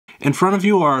In front of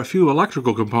you are a few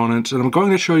electrical components, and I'm going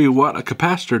to show you what a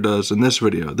capacitor does in this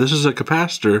video. This is a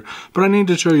capacitor, but I need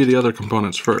to show you the other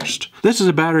components first. This is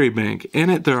a battery bank.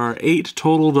 In it there are 8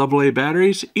 total AA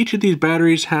batteries. Each of these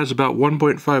batteries has about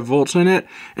 1.5 volts in it,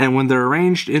 and when they're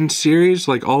arranged in series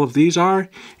like all of these are,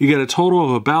 you get a total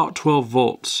of about 12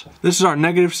 volts. This is our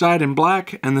negative side in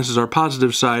black, and this is our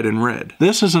positive side in red.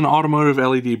 This is an automotive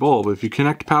LED bulb. If you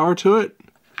connect power to it,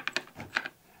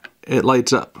 it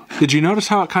lights up. Did you notice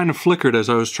how it kind of flickered as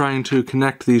I was trying to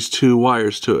connect these two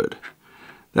wires to it?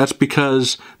 That's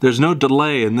because there's no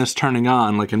delay in this turning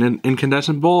on. Like an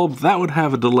incandescent bulb, that would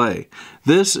have a delay.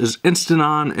 This is instant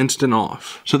on, instant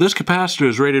off. So this capacitor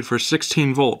is rated for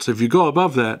 16 volts. If you go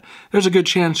above that, there's a good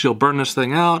chance you'll burn this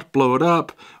thing out, blow it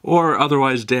up, or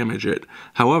otherwise damage it.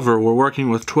 However, we're working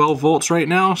with 12 volts right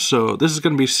now, so this is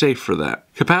going to be safe for that.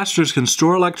 Capacitors can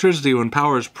store electricity when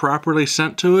power is properly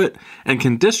sent to it, and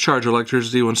can discharge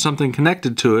electricity when something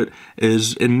connected to it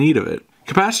is in need of it.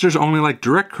 Capacitors only like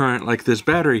direct current like this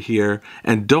battery here,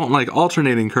 and don't like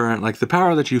alternating current like the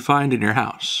power that you find in your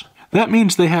house. That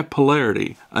means they have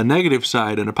polarity, a negative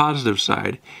side and a positive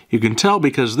side. You can tell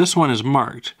because this one is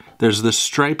marked. There's this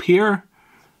stripe here,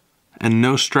 and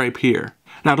no stripe here.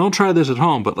 Now don't try this at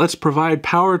home, but let's provide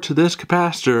power to this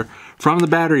capacitor from the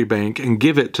battery bank and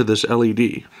give it to this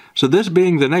LED. So this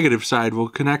being the negative side will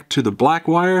connect to the black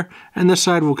wire, and this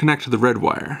side will connect to the red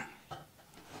wire.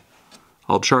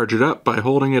 I'll charge it up by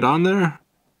holding it on there.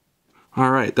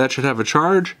 Alright, that should have a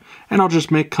charge, and I'll just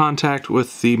make contact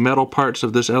with the metal parts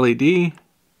of this LED.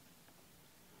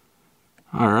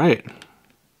 Alright.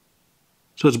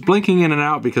 So it's blinking in and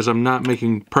out because I'm not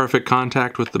making perfect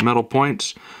contact with the metal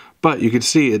points, but you can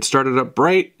see it started up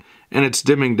bright and it's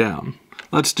dimming down.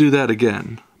 Let's do that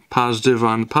again. Positive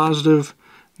on positive,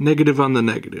 negative on the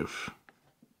negative.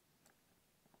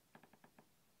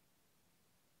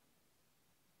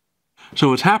 So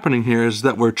what's happening here is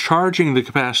that we're charging the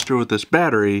capacitor with this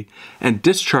battery and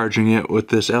discharging it with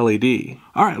this LED.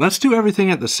 Alright, let's do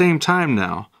everything at the same time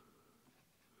now.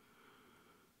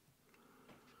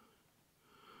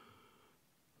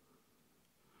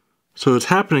 So what's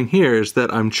happening here is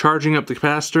that I'm charging up the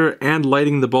capacitor and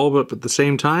lighting the bulb up at the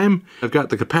same time. I've got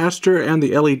the capacitor and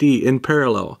the LED in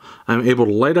parallel. I'm able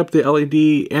to light up the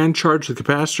LED and charge the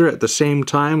capacitor at the same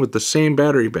time with the same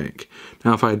battery bank.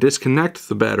 Now if I disconnect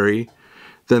the battery,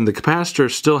 then the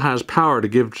capacitor still has power to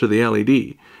give to the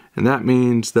LED. And that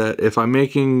means that if I'm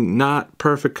making not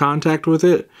perfect contact with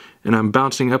it, and I'm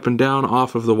bouncing up and down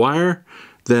off of the wire,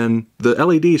 then the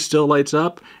LED still lights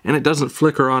up and it doesn't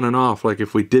flicker on and off like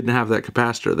if we didn't have that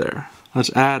capacitor there.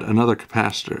 Let's add another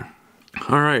capacitor.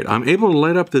 Alright, I'm able to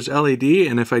light up this LED,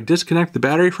 and if I disconnect the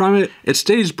battery from it, it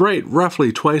stays bright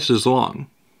roughly twice as long.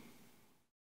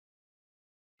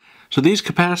 So these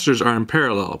capacitors are in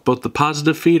parallel. Both the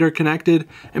positive feed are connected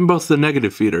and both the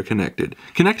negative feed are connected.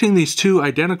 Connecting these two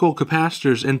identical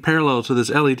capacitors in parallel to this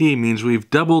LED means we've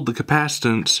doubled the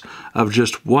capacitance of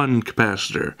just one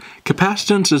capacitor.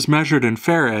 Capacitance is measured in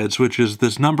farads, which is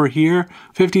this number here,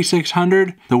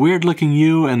 5600, the weird looking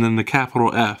U, and then the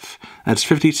capital F. That's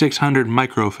 5600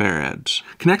 microfarads.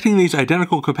 Connecting these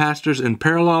identical capacitors in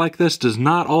parallel like this does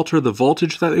not alter the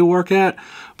voltage that they work at,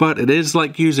 but it is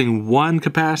like using one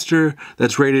capacitor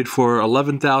that's rated for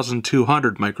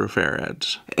 11,200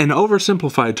 microfarads. In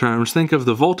oversimplified terms, think of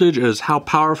the voltage as how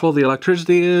powerful the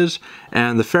electricity is,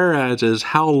 and the farads as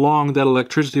how long that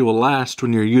electricity will last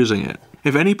when you're using it.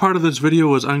 If any part of this video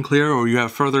was unclear or you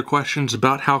have further questions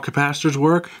about how capacitors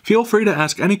work, feel free to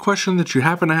ask any question that you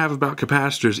happen to have about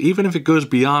capacitors, even if it goes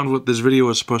beyond what this video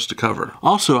is supposed to cover.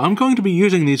 Also, I'm going to be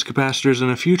using these capacitors in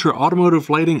a future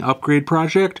automotive lighting upgrade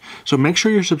project, so make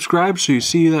sure you're subscribed so you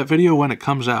see that video when it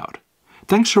comes out.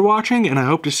 Thanks for watching, and I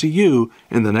hope to see you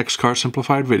in the next Car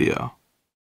Simplified video.